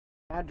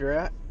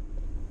Address.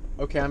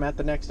 Okay, I'm at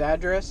the next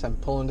address. I'm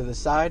pulling to the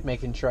side,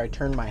 making sure I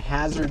turn my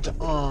hazards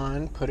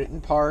on, put it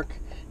in park.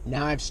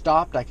 Now I've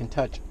stopped. I can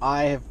touch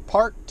I have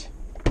parked.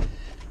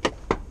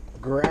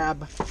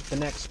 Grab the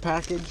next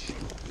package.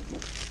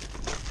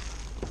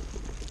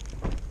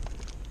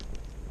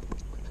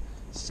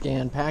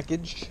 Scan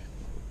package.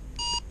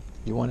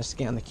 You want to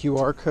scan the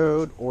QR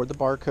code or the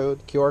barcode.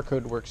 The QR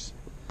code works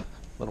a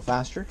little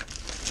faster.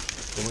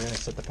 Then we're going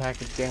to set the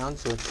package down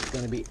so it's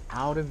going to be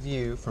out of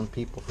view from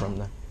people from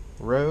the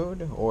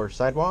road or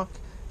sidewalk.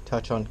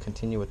 Touch on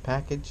continue with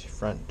package,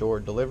 front door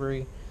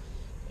delivery,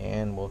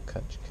 and we'll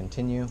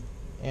continue.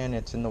 And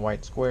it's in the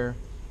white square.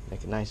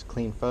 Make a nice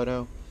clean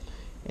photo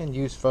and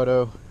use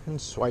photo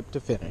and swipe to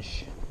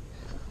finish.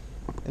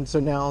 And so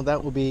now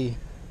that will be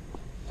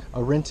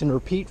a rinse and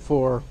repeat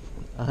for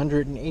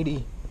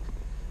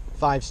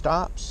 185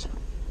 stops.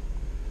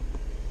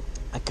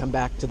 I come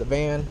back to the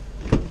van,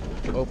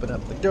 open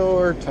up the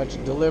door,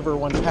 touch deliver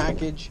one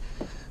package.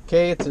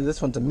 Okay,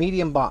 this one's a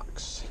medium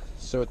box.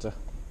 So it's a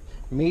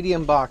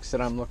medium box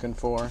that I'm looking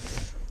for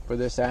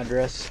this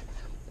address.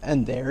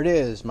 And there it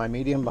is, my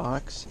medium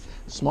box.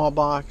 Small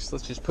box,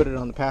 let's just put it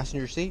on the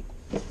passenger seat.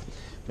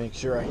 Make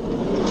sure I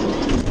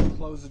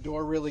close the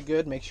door really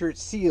good. Make sure it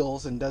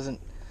seals and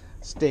doesn't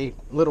stay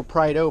a little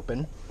pried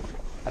open.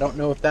 I don't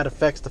know if that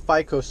affects the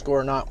FICO score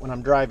or not when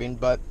I'm driving,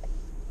 but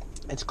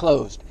it's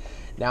closed.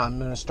 Now I'm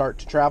going to start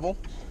to travel.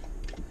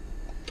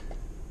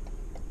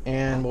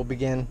 And we'll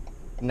begin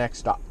the next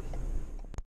stop.